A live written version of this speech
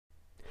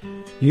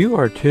You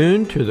are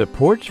tuned to the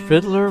Porch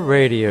Fiddler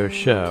Radio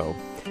Show.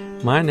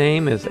 My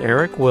name is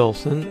Eric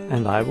Wilson,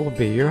 and I will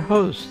be your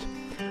host.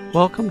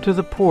 Welcome to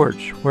the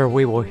porch, where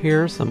we will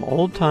hear some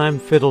old-time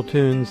fiddle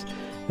tunes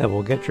that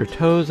will get your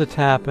toes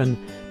a-tapping,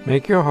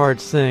 make your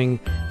heart sing,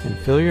 and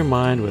fill your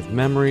mind with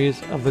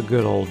memories of the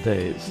good old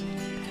days.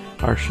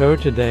 Our show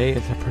today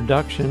is a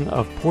production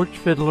of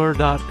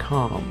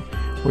PorchFiddler.com,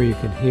 where you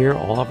can hear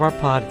all of our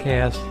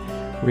podcasts,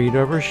 read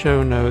over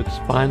show notes,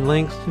 find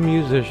links to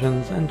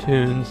musicians and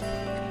tunes,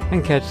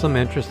 and catch some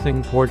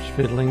interesting porch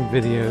fiddling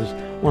videos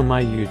on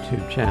my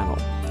YouTube channel.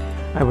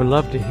 I would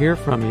love to hear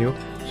from you,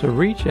 so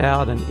reach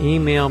out and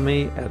email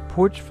me at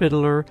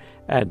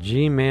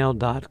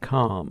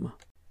porchfiddler@gmail.com.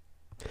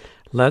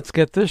 Let's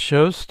get this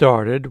show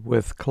started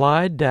with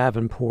Clyde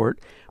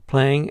Davenport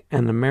playing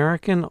an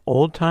American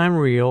old-time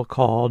reel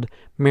called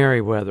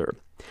Merriweather.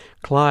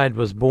 Clyde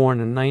was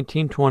born in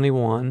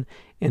 1921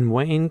 in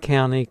Wayne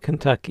County,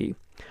 Kentucky.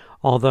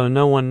 Although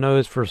no one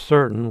knows for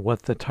certain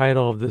what the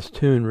title of this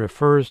tune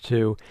refers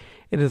to,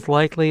 it is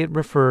likely it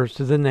refers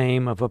to the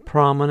name of a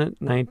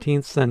prominent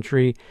 19th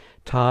century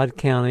Todd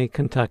County,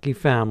 Kentucky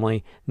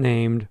family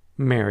named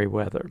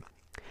Merriweather.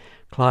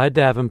 Clyde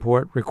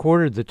Davenport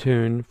recorded the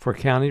tune for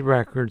County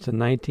Records in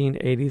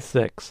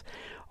 1986,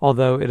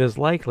 although it is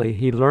likely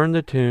he learned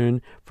the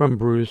tune from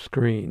Bruce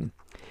Green.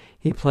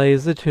 He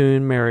plays the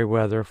tune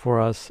Merriweather for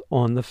us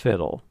on the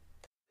fiddle.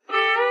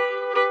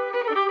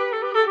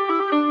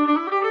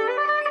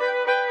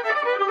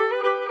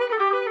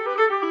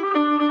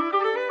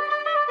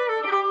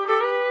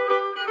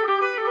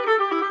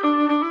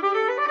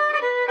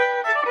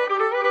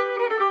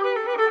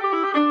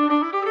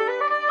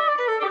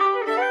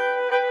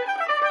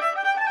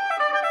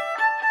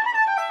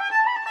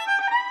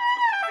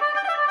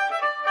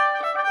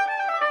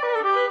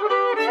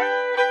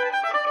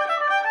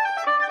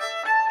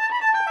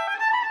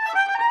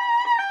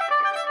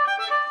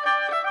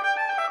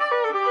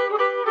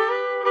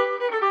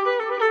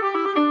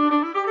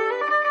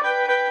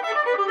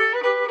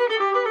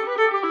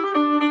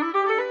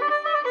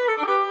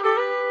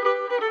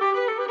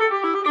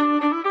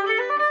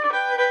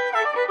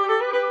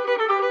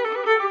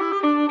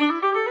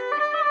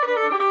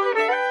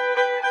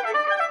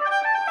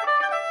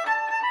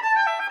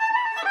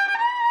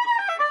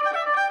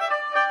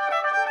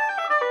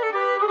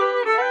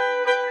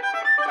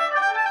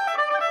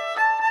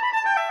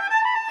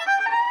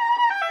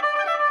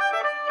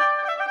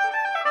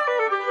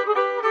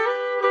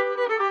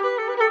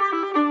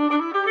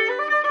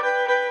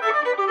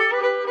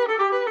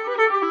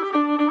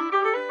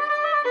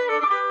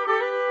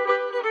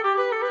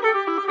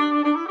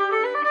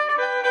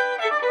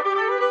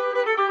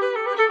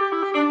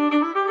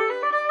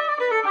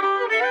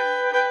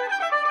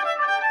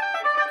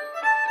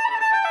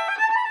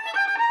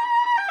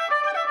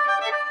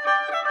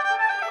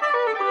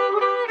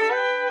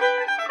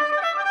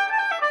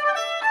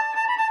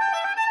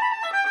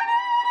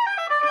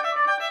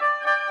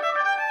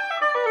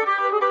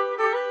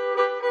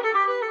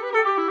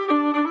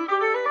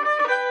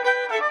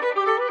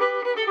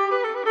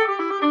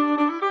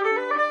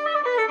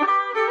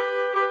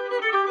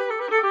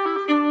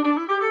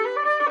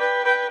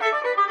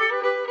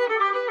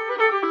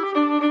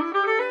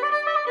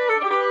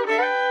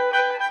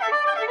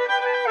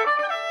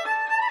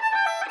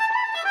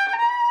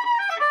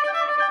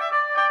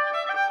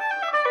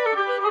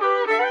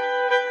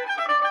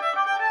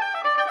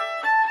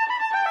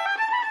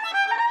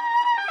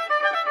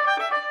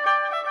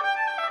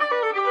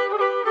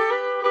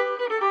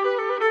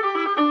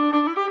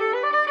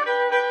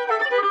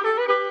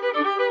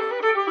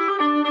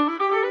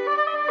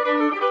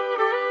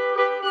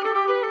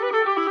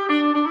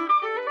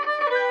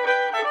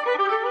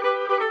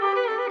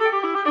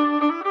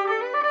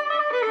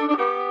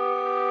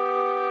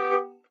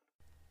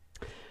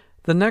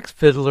 The next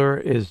fiddler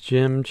is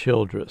Jim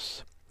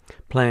Childress,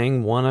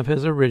 playing one of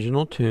his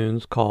original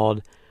tunes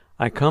called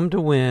I Come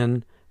to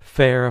Win,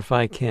 Fair If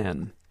I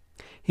Can.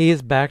 He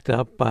is backed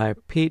up by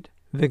Pete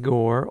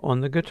Vigor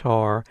on the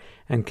guitar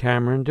and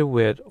Cameron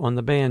DeWitt on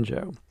the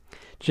banjo.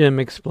 Jim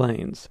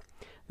explains,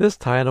 "This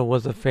title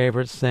was a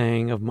favorite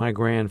saying of my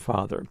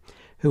grandfather,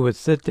 who would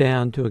sit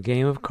down to a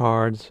game of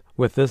cards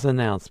with this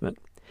announcement,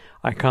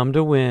 I come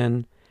to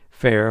win,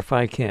 fair if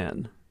I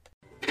can."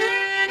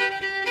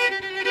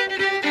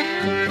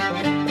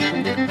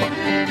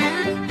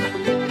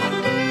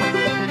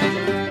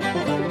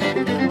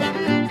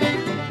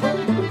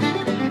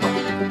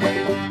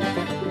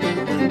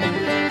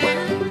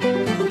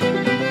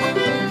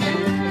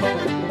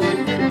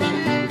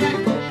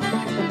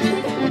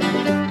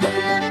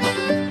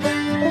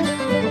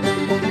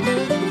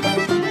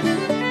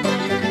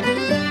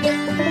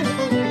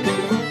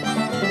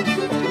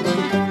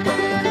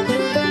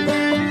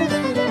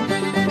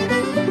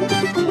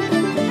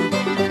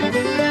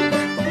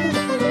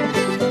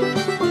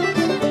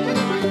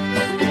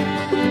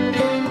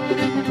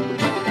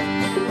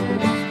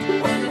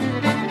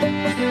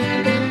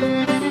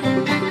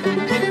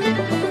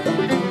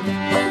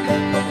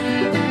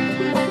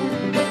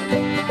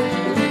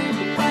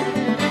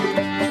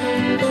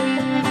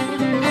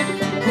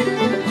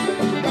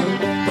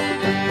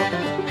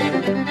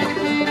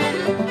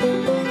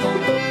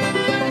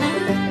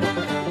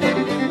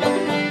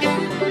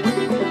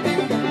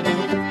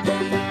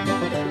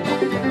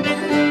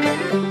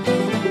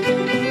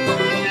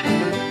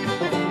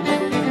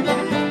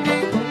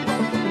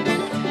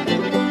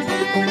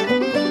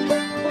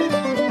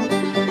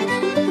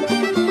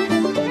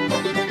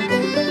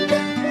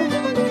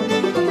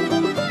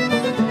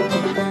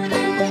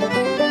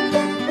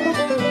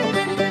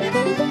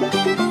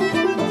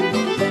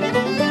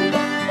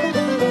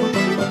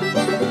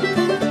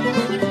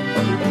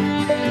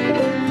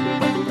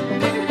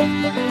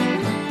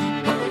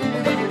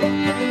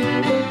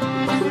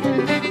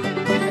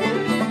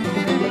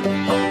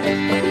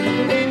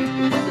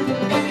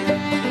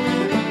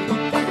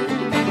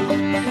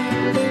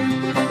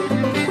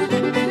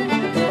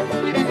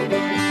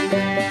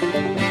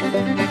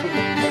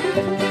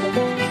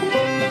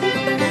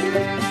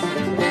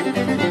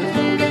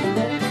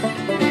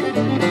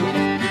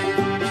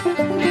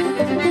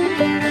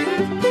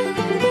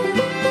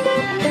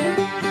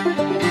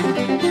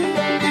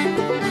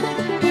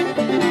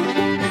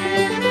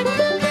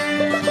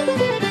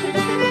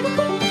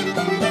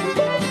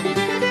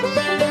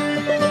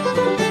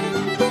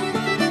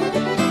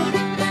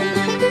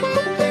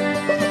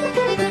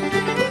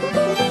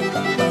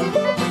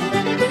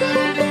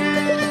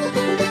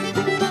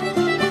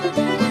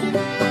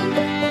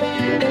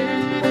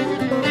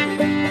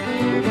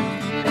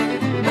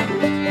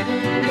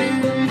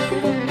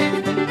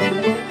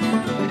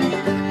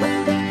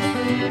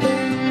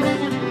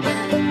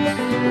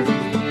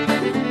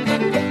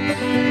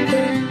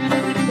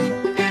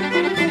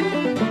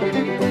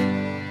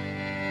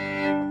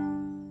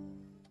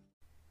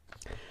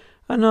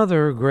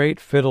 Another great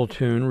fiddle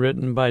tune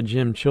written by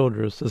Jim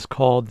Childress is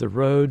called The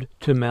Road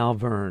to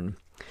Malvern.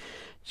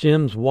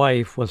 Jim's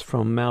wife was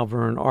from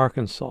Malvern,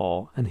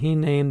 Arkansas, and he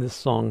named this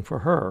song for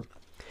her.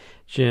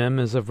 Jim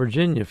is a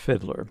Virginia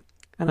fiddler,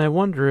 and I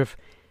wonder if,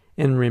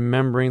 in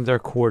remembering their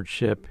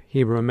courtship,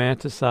 he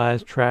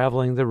romanticized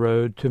traveling the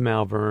road to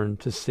Malvern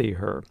to see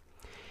her.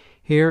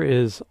 Here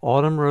is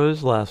Autumn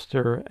Rose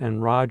Lester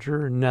and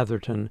Roger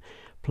Netherton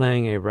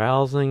playing a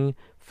rousing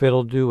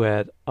fiddle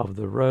duet of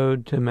The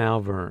Road to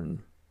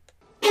Malvern.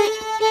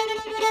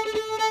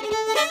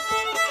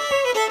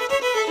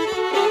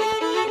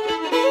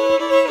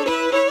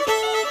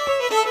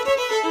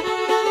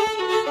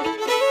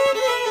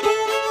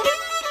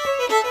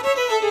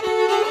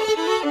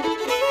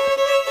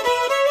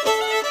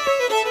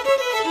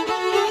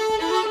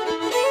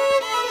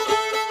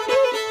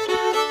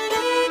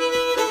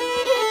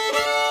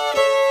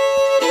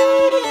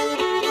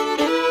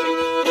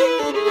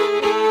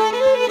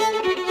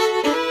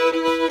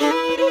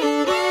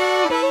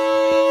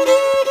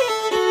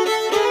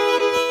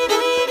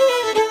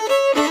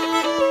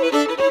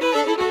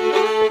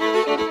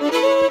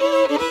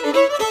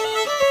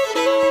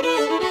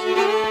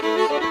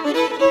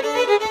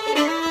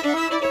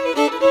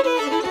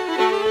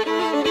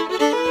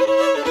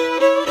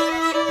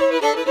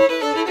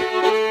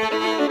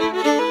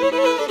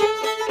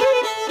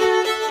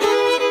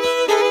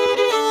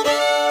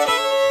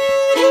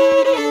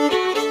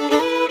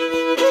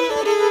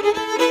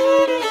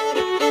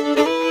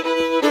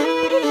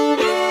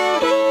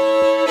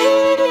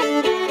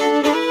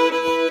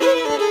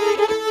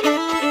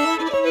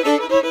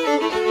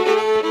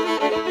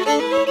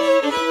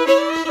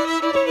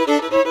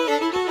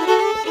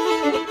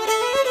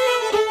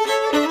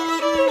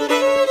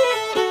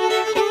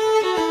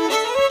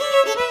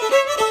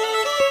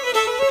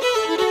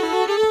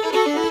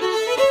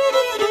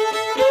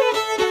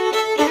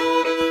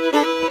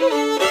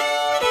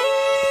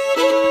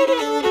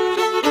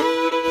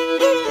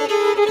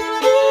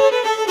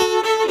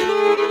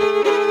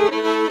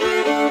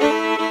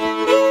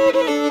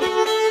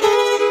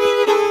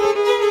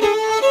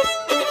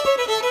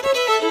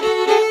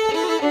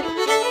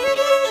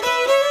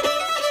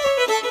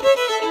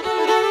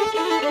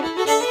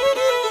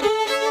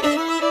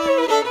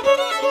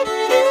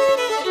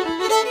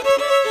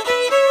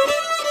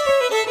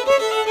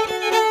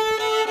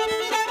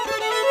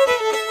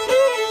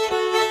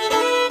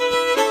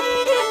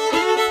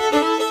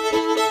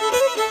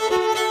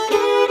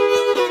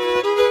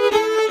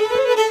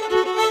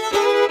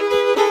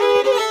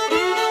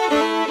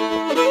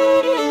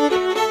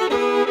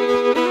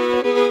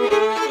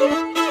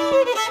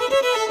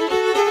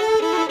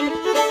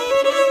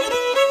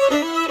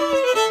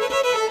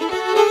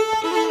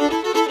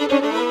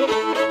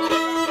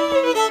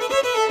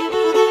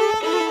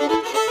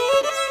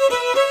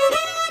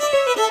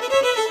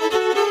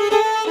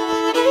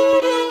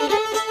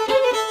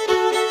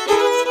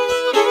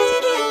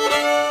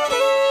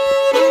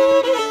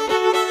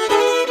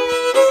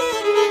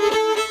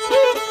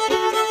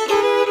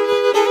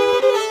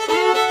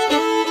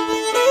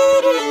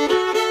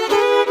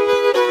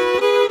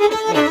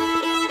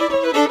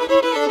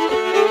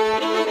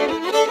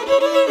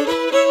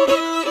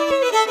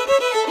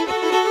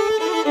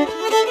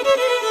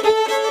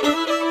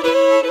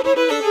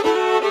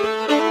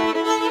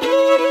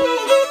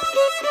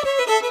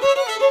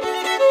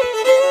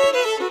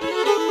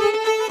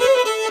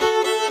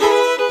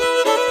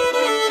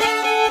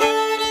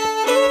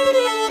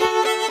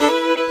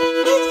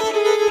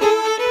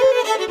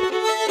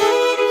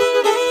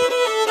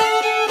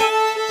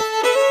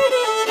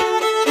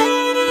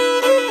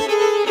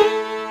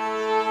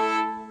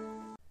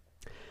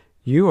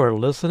 You are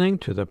listening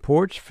to the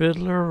Porch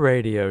Fiddler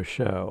Radio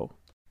Show.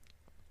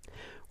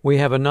 We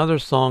have another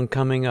song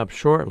coming up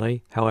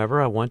shortly. However,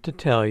 I want to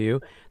tell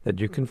you that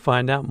you can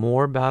find out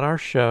more about our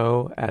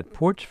show at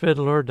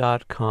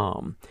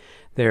porchfiddler.com.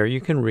 There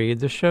you can read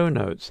the show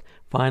notes,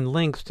 find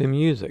links to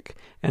music,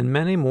 and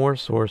many more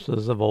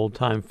sources of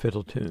old-time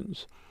fiddle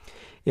tunes.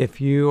 If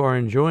you are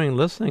enjoying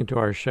listening to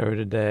our show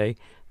today,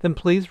 then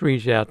please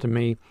reach out to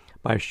me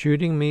by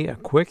shooting me a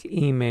quick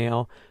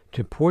email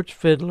to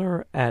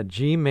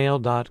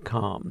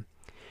porchfiddler@gmail.com.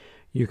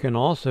 You can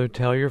also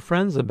tell your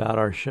friends about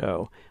our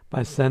show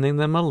by sending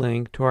them a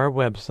link to our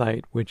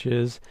website, which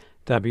is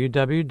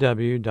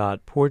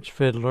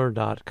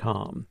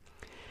www.porchfiddler.com.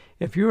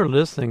 If you are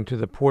listening to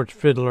the Porch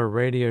Fiddler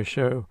Radio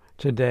Show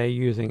today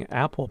using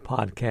Apple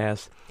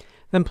Podcasts,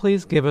 then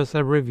please give us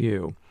a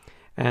review,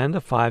 and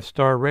a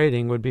 5-star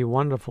rating would be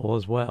wonderful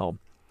as well.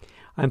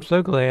 I'm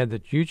so glad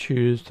that you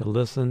choose to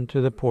listen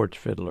to the Porch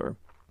Fiddler.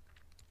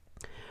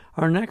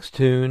 Our next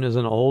tune is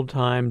an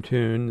old-time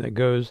tune that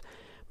goes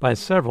by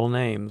several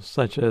names,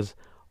 such as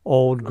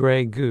Old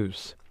Gray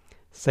Goose,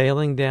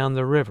 Sailing Down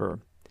the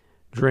River,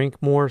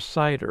 Drink More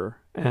Cider,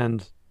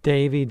 and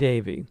Davy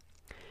Davy.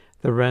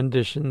 The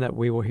rendition that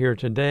we will hear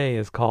today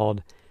is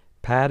called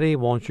Patty,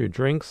 Won't You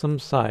Drink Some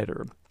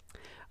Cider?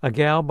 A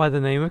gal by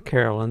the name of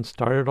Carolyn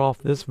started off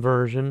this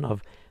version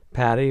of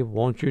Patty,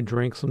 Won't You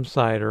Drink Some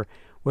Cider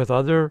with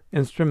other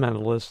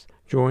instrumentalists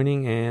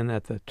joining Ann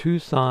at the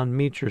Tucson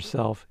Meet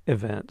Yourself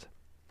event.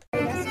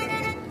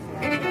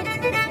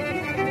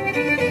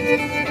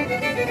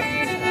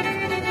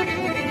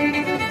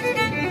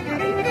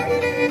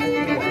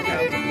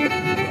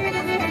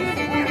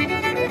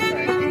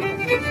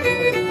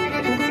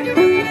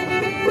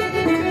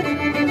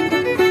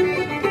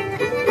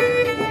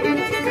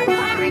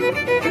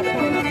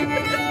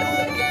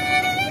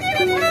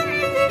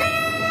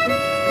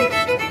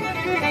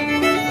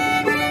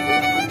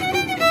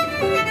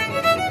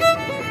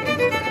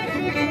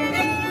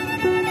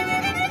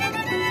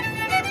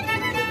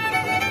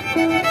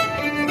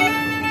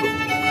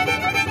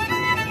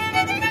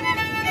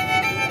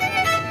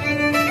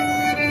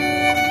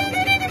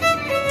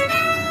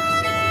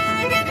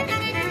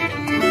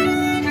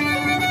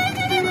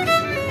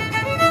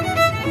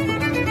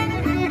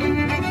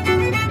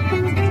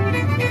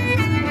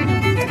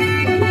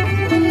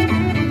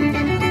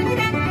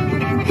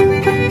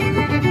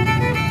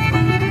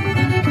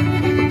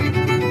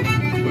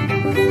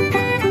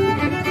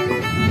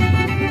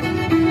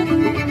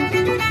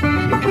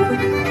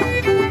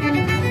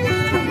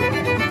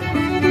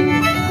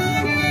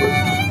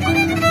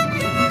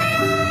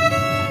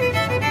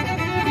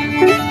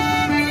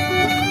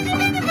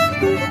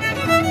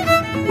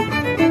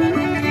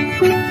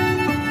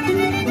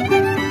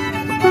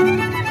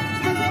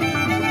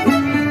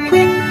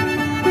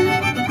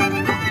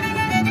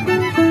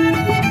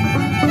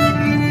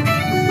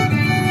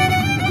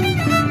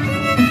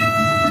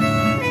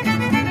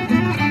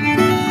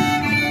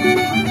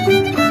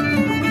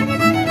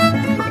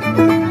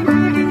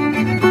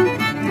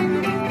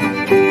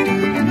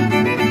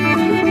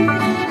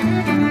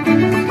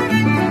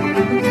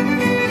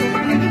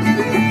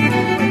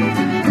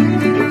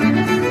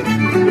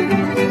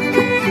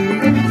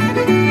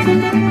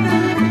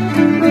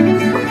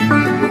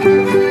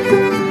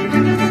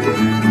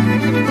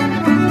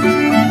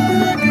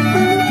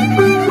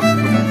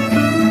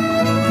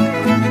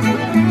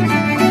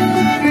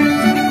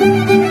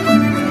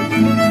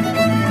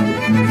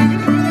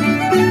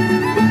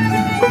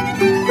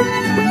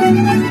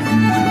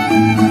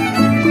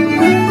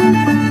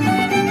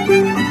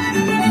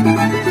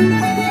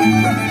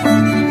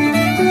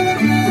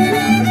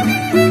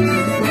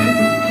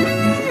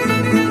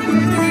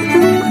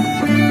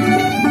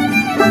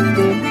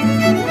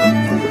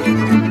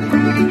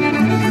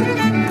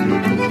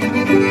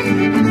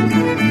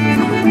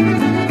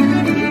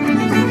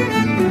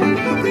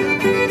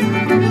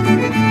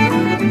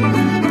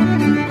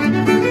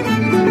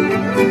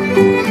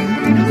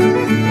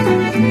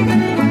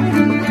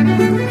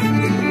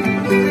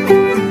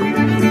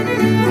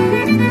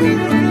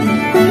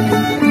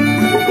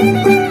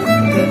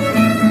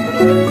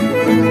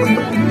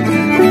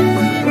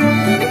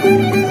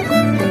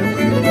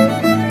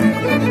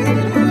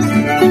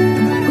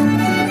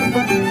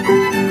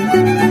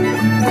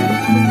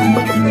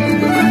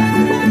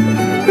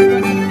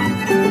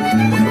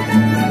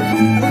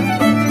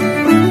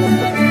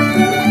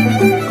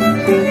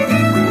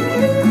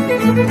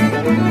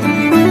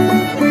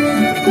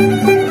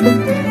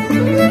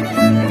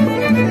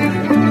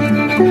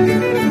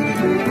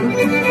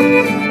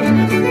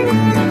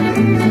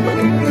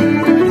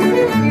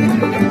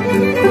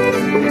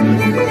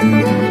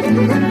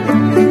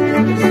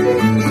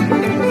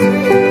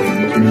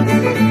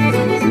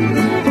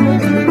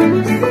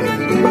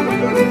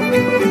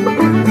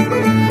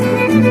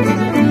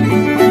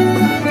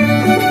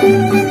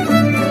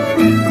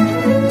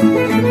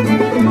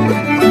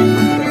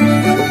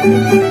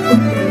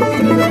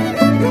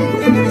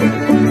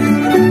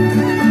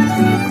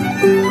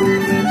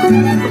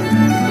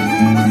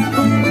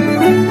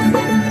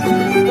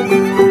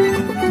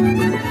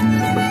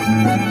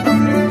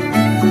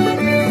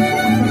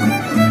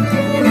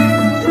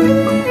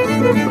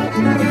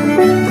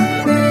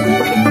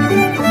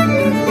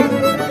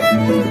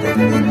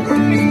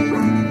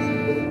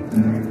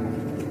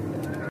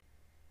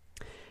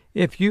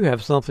 If you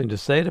have something to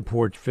say to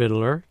Porch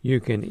Fiddler, you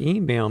can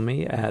email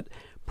me at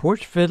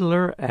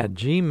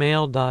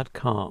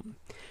porchfiddler@gmail.com.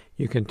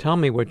 You can tell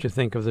me what you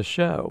think of the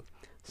show,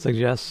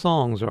 suggest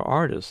songs or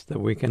artists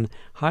that we can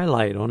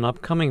highlight on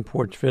upcoming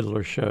Porch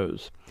Fiddler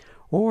shows,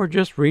 or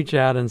just reach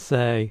out and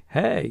say,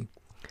 hey,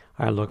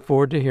 I look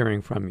forward to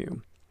hearing from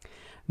you.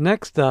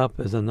 Next up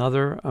is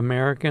another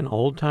American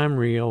old-time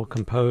reel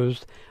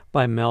composed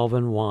by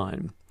Melvin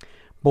Wine.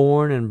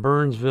 Born in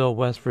Burnsville,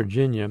 West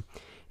Virginia,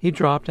 he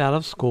dropped out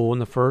of school in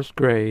the first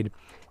grade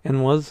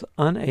and was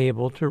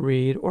unable to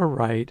read or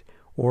write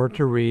or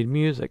to read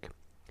music.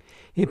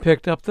 He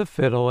picked up the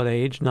fiddle at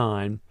age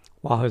 9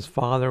 while his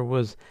father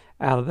was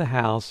out of the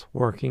house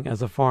working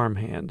as a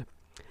farmhand.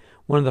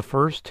 One of the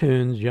first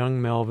tunes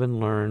young Melvin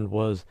learned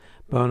was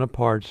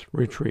Bonaparte's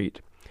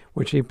Retreat,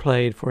 which he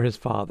played for his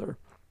father.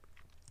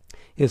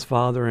 His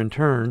father, in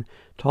turn,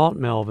 taught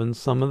Melvin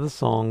some of the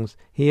songs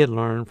he had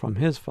learned from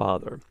his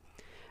father.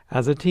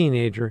 As a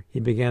teenager,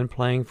 he began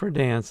playing for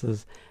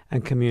dances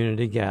and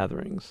community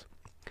gatherings.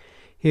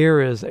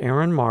 Here is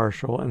Aaron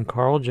Marshall and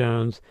Carl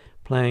Jones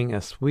playing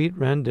a sweet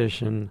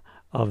rendition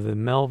of the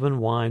Melvin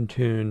Wine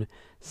tune,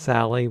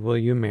 Sally, Will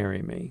You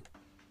Marry Me?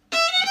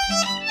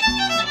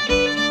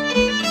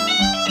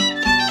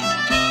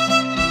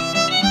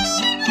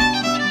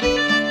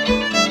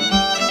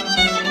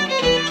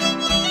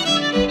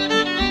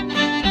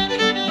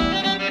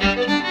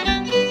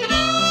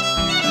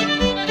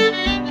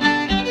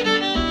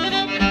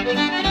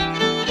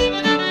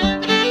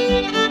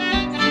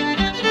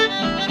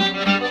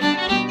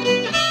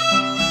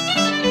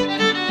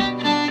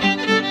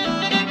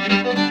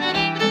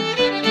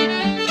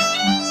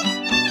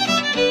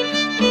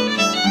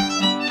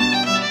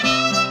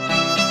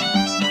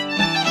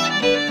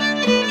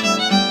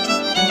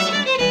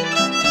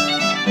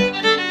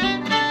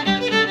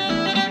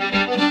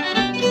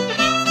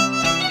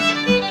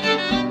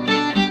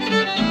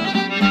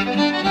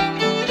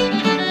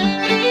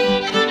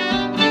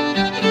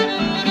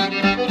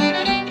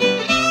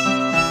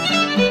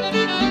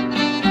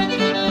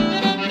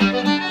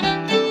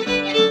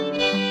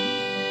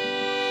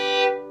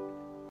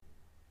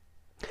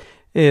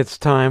 It's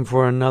time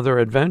for another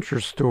adventure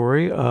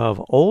story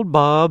of Old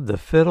Bob, the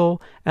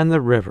Fiddle, and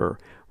the River,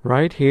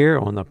 right here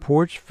on the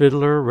Porch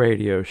Fiddler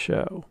Radio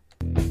Show.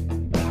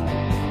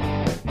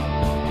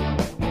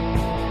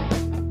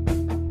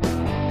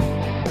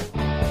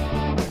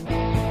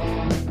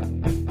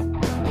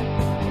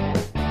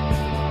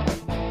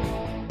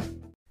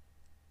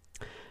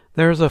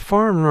 There's a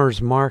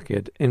farmer's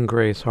market in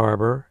Grace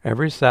Harbor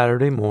every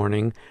Saturday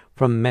morning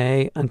from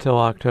May until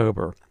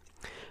October.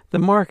 The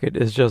market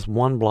is just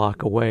 1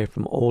 block away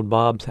from Old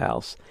Bob's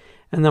house,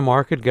 and the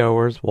market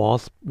goers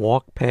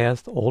walk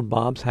past Old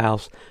Bob's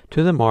house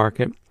to the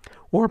market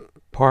or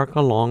park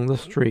along the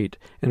street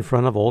in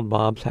front of Old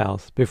Bob's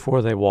house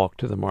before they walk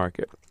to the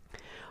market.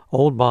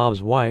 Old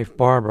Bob's wife,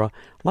 Barbara,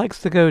 likes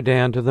to go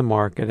down to the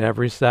market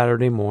every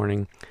Saturday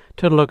morning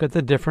to look at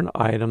the different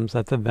items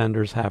that the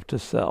vendors have to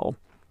sell.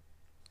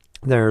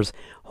 There's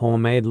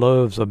homemade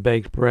loaves of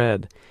baked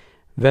bread,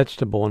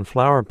 vegetable and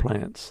flower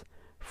plants,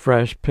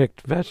 fresh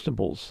picked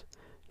vegetables,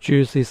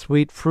 juicy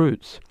sweet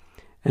fruits,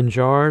 and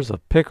jars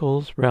of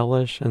pickles,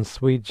 relish, and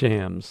sweet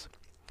jams.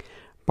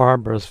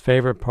 Barbara's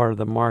favorite part of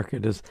the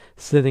market is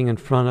sitting in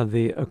front of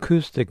the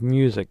acoustic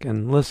music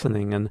and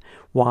listening and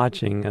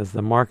watching as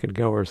the market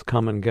goers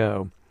come and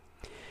go.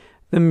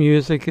 The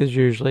music is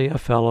usually a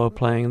fellow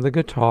playing the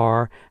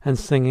guitar and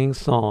singing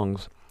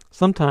songs,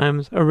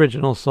 sometimes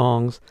original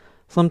songs,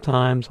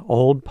 sometimes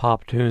old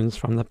pop tunes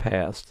from the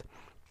past.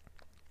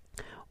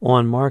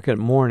 On market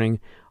morning,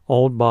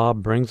 Old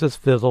Bob brings his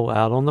fiddle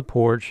out on the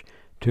porch,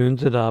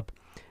 tunes it up,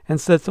 and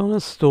sits on a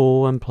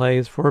stool and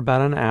plays for about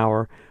an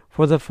hour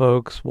for the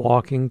folks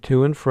walking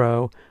to and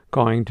fro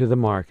going to the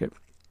market.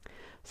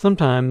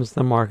 Sometimes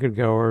the market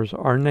goers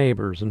are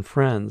neighbors and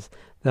friends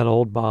that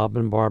Old Bob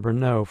and Barbara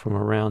know from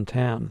around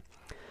town.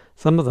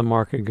 Some of the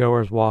market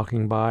goers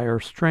walking by are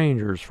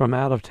strangers from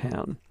out of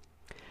town.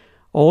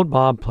 Old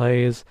Bob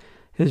plays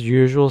his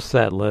usual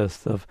set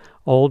list of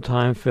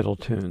old-time fiddle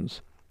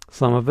tunes.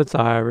 Some of it's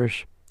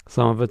Irish,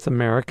 some of it's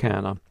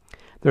Americana.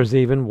 There's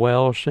even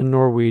Welsh and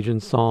Norwegian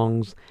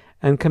songs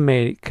and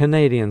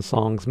Canadian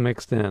songs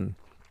mixed in.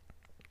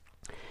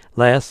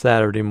 Last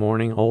Saturday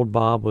morning, Old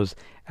Bob was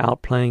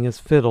out playing his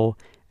fiddle,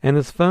 and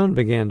his phone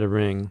began to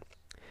ring.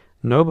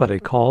 Nobody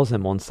calls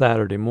him on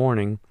Saturday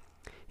morning.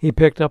 He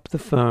picked up the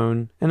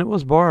phone, and it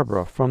was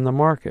Barbara from the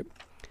market.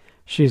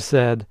 She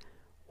said,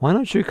 "Why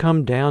don't you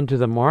come down to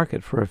the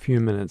market for a few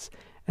minutes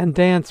and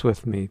dance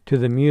with me to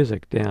the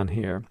music down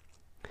here?"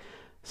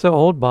 So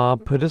Old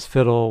Bob put his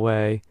fiddle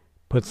away,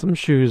 put some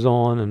shoes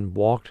on, and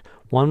walked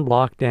 1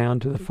 block down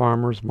to the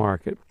farmer's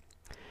market.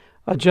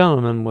 A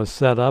gentleman was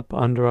set up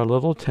under a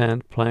little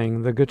tent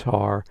playing the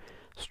guitar,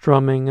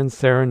 strumming and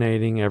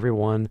serenading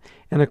everyone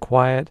in a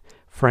quiet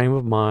frame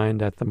of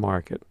mind at the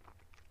market.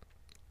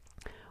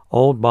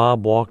 Old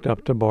Bob walked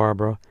up to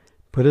Barbara,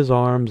 put his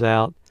arms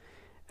out,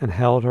 and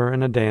held her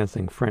in a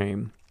dancing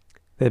frame.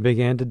 They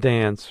began to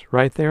dance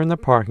right there in the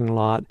parking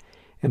lot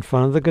in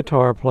front of the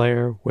guitar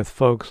player with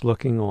folks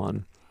looking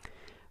on.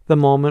 The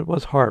moment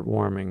was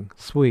heartwarming,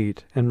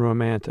 sweet, and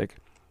romantic.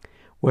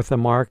 With the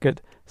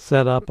market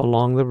set up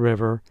along the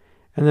river,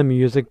 and the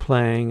music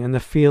playing, and the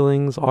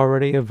feelings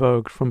already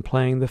evoked from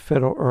playing the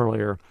fiddle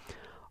earlier,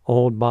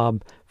 Old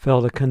Bob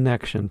felt a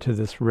connection to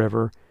this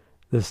river,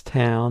 this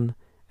town,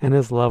 and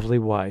his lovely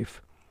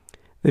wife.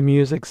 The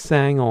music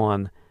sang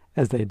on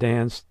as they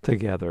danced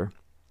together.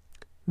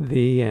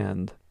 The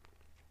end.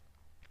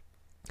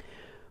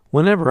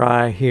 Whenever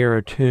I hear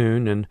a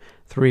tune in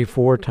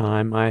 3/4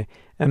 time, I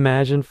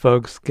imagine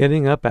folks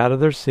getting up out of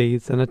their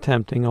seats and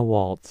attempting a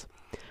waltz.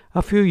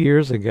 A few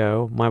years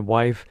ago, my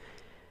wife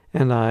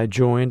and I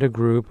joined a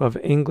group of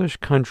English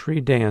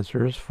country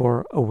dancers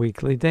for a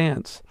weekly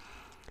dance.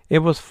 It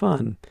was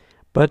fun,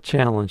 but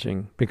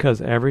challenging, because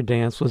every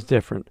dance was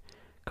different,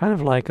 kind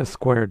of like a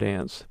square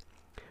dance.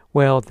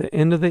 Well, at the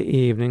end of the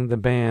evening, the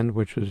band,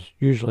 which was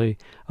usually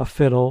a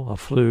fiddle, a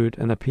flute,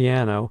 and a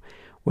piano,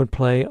 would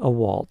play a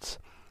waltz.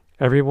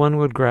 Everyone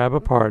would grab a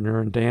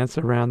partner and dance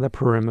around the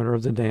perimeter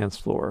of the dance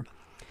floor.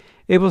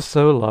 It was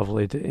so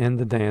lovely to end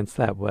the dance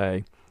that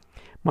way.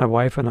 My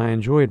wife and I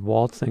enjoyed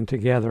waltzing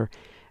together,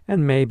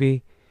 and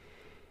maybe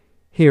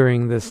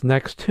hearing this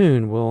next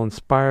tune will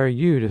inspire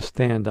you to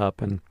stand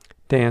up and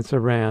dance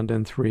around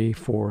in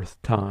 3/4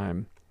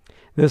 time.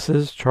 This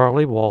is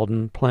Charlie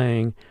Walden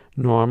playing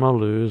Norma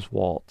Lou's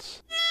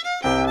Waltz.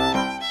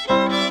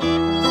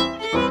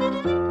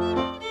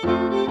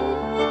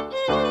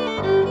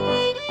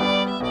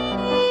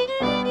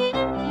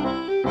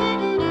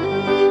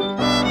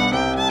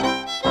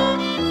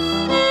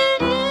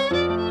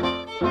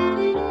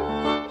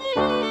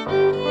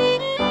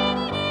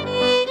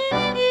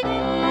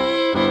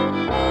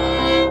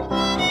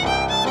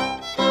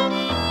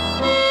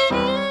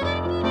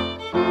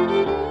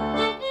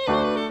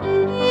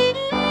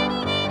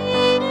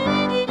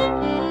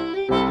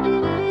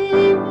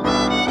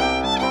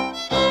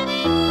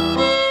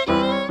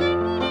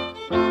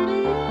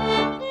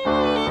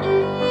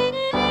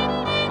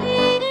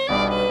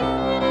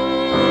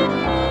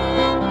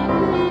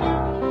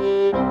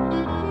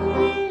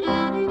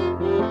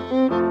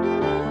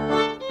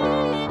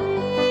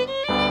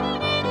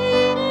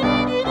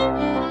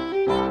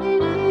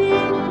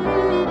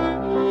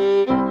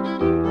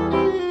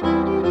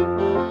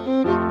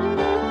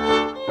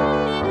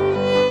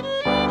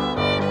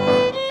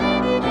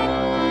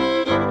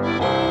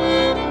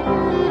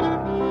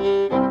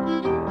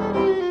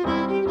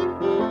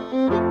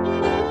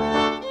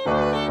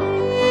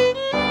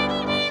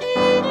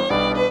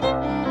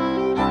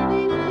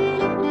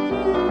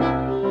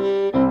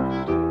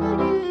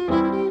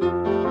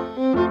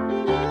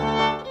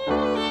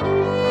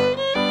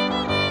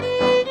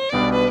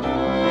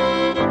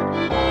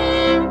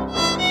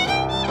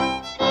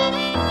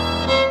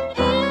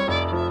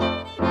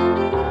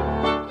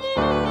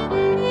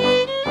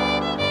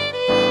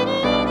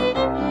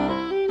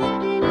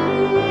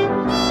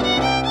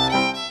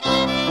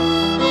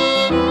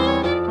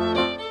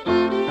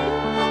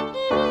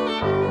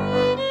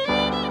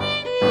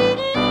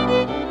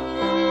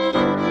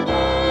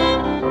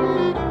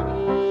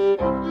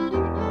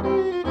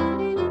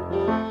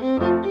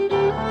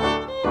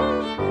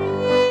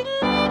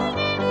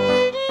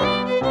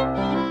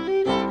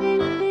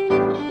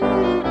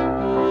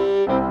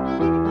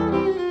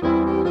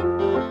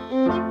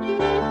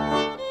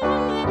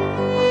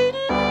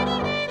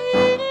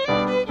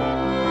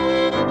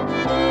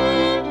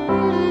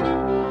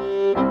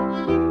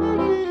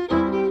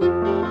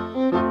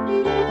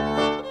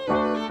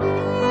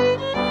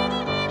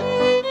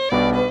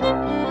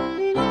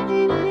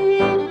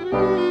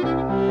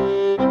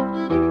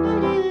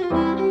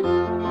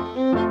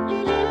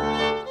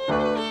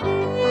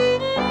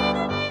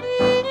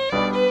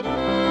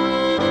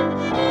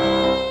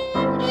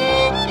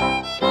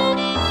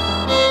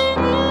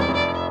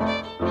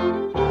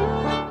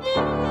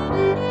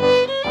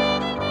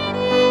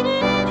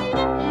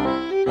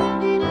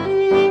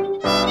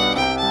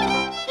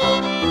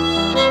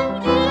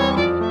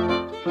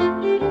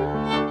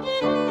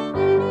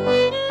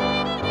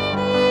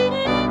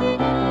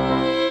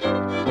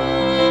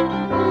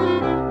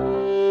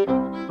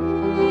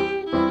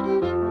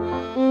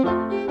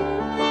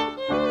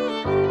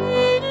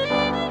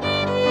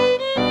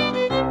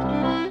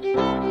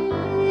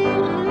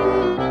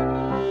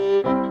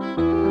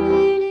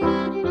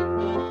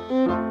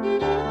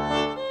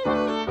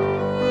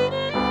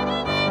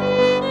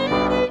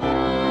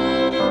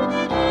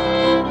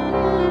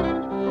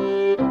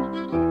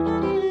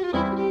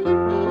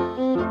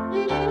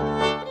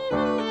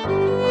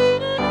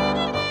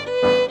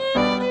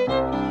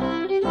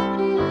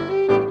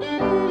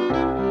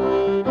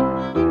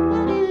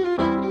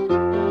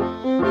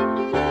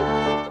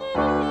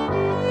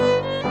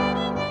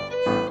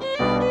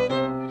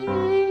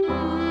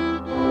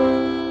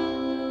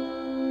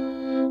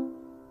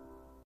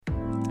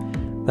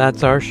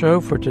 That's our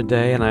show for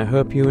today, and I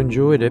hope you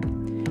enjoyed it.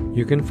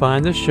 You can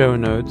find the show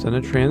notes and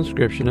a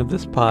transcription of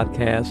this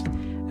podcast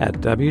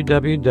at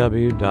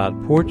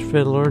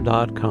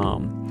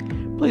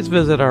www.porchfiddler.com. Please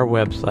visit our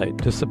website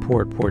to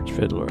support Porch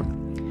Fiddler.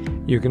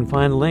 You can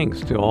find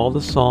links to all the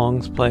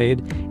songs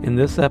played in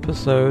this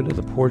episode of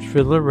the Porch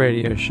Fiddler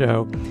Radio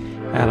Show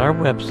at our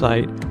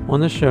website on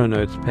the show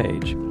notes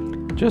page.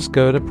 Just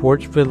go to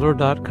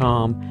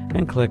porchfiddler.com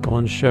and click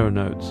on show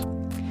notes.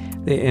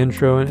 The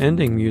intro and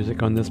ending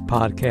music on this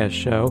podcast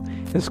show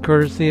is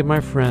courtesy of my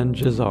friend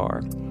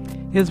Jazar.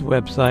 His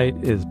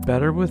website is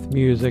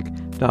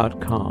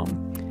betterwithmusic.com.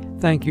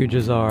 Thank you,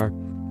 Jazar.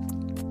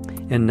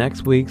 In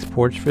next week's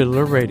Porch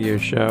Fiddler Radio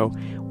Show,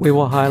 we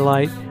will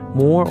highlight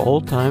more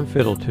old-time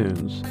fiddle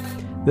tunes.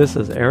 This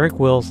is Eric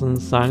Wilson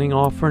signing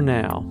off for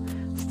now.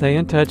 Stay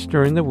in touch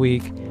during the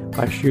week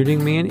by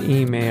shooting me an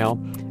email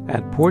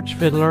at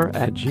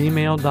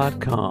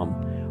porchfiddler@gmail.com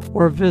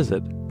or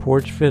visit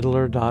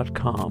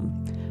porchfiddler.com.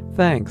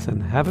 Thanks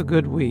and have a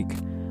good week.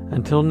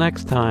 Until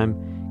next time,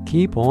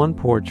 keep on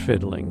porch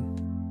fiddling.